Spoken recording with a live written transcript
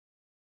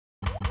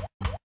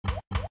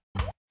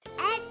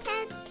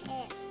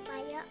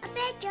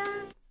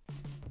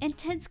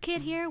Intense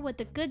Kid here with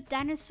the Good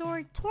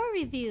Dinosaur toy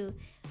review,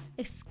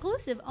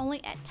 exclusive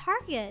only at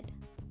Target.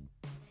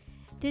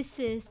 This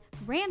is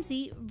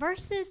Ramsey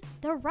versus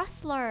the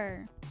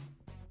Rustler.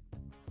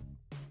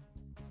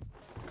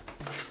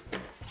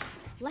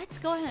 Let's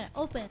go ahead and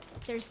open.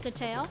 There's the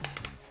tail.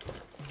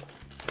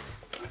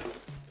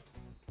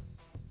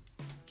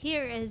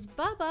 Here is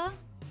Bubbha.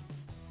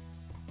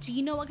 Do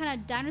you know what kind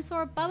of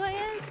dinosaur Bubbha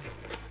is?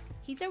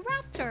 He's a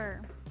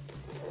raptor.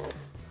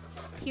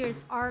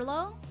 Here's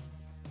Arlo,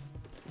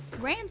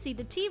 Ramsey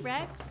the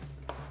T-Rex,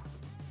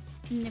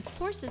 and of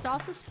course there's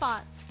also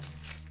Spot.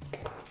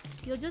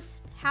 You'll just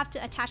have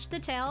to attach the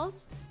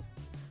tails,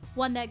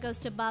 one that goes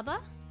to Bubbha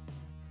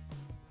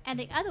and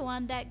the other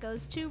one that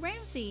goes to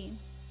Ramsey.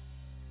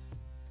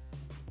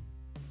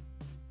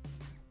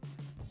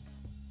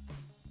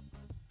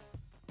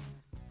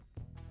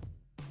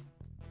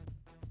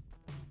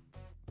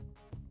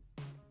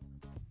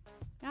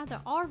 Now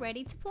they're all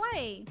ready to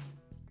play.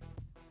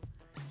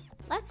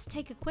 Let's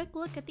take a quick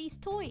look at these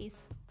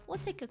toys. We'll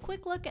take a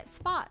quick look at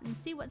Spot and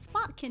see what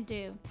Spot can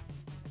do.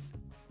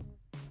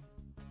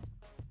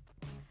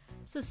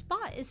 So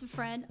Spot is a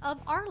friend of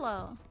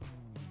Arlo.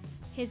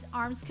 His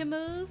arms can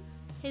move,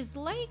 his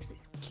legs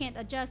can't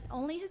adjust,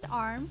 only his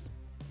arms.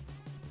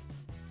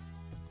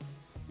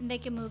 And they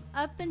can move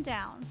up and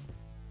down.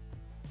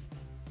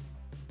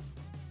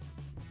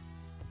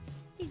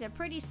 He's a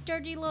pretty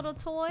sturdy little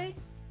toy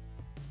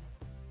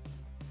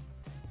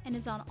and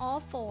is on all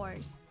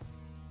fours.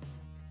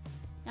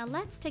 Now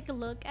let's take a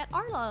look at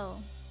Arlo.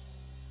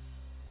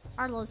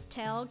 Arlo's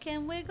tail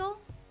can wiggle.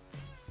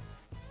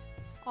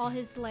 All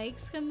his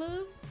legs can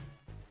move.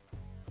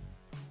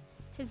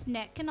 His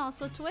neck can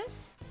also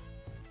twist.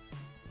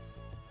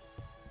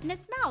 And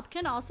his mouth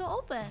can also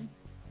open.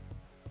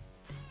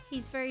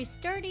 He's very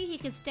sturdy, he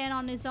can stand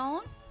on his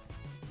own.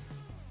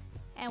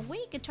 And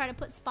we could try to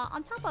put Spot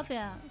on top of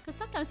him, because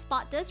sometimes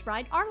Spot does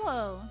ride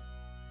Arlo.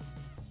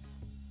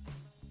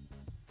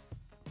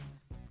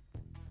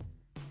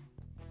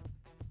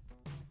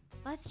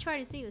 Let's try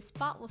to see if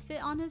Spot will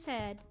fit on his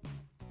head.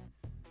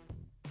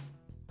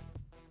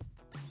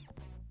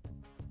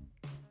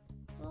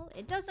 Well,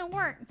 it doesn't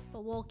work,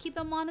 but we'll keep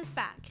him on his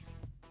back.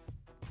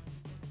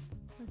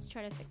 Let's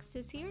try to fix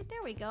this here.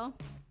 There we go.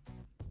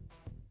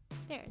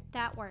 There,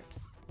 that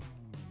works.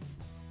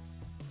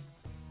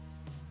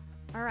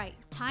 Alright,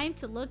 time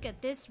to look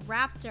at this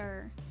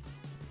raptor.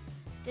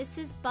 This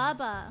is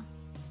Bubbha.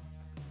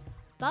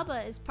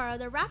 Bubbha is part of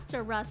the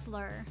Raptor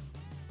Rustler.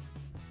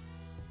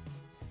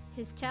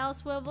 His tail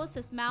swivels,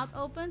 his mouth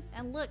opens,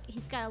 and look,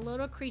 he's got a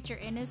little creature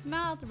in his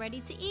mouth ready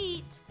to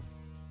eat.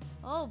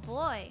 Oh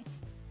boy.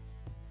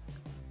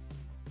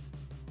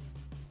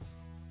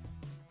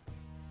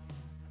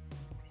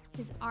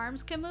 His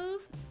arms can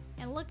move,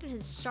 and look at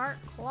his sharp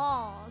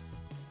claws,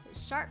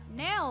 his sharp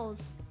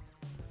nails.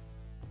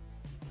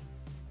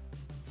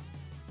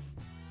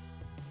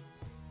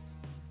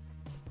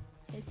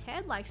 His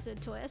head likes to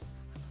twist.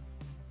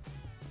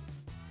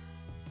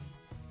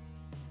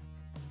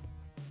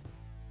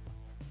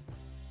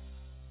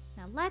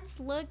 Now let's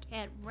look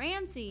at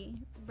Ramsey.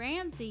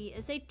 Ramsey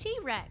is a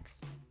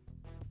T-Rex.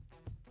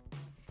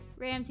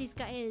 Ramsey's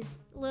got his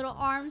little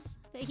arms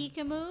that he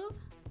can move.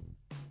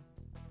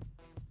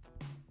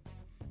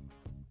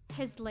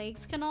 His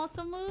legs can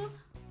also move,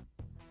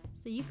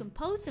 so you can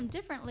pose him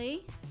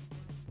differently.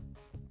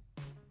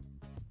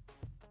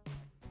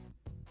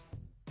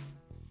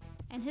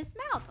 And his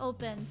mouth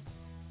opens,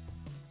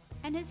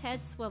 and his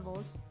head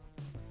swivels.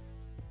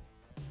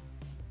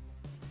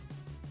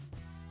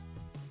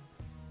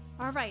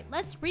 Alright,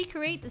 let's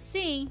recreate the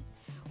scene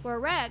where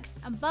Rex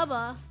and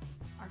Bubbha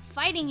are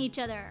fighting each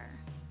other,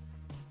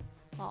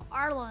 while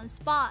Arlo and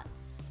Spot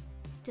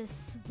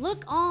just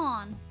look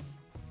on.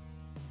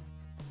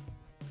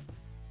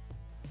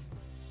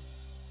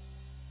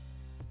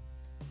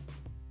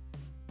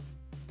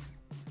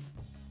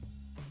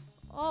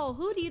 Oh,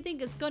 who do you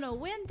think is gonna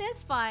win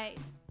this fight?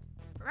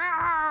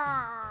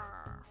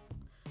 Rawr!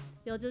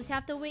 You'll just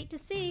have to wait to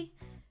see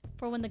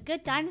for when the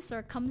Good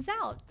Dinosaur comes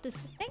out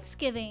this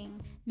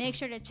Thanksgiving. Make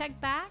sure to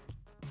check back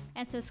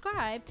and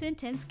subscribe to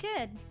Intense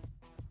Kid.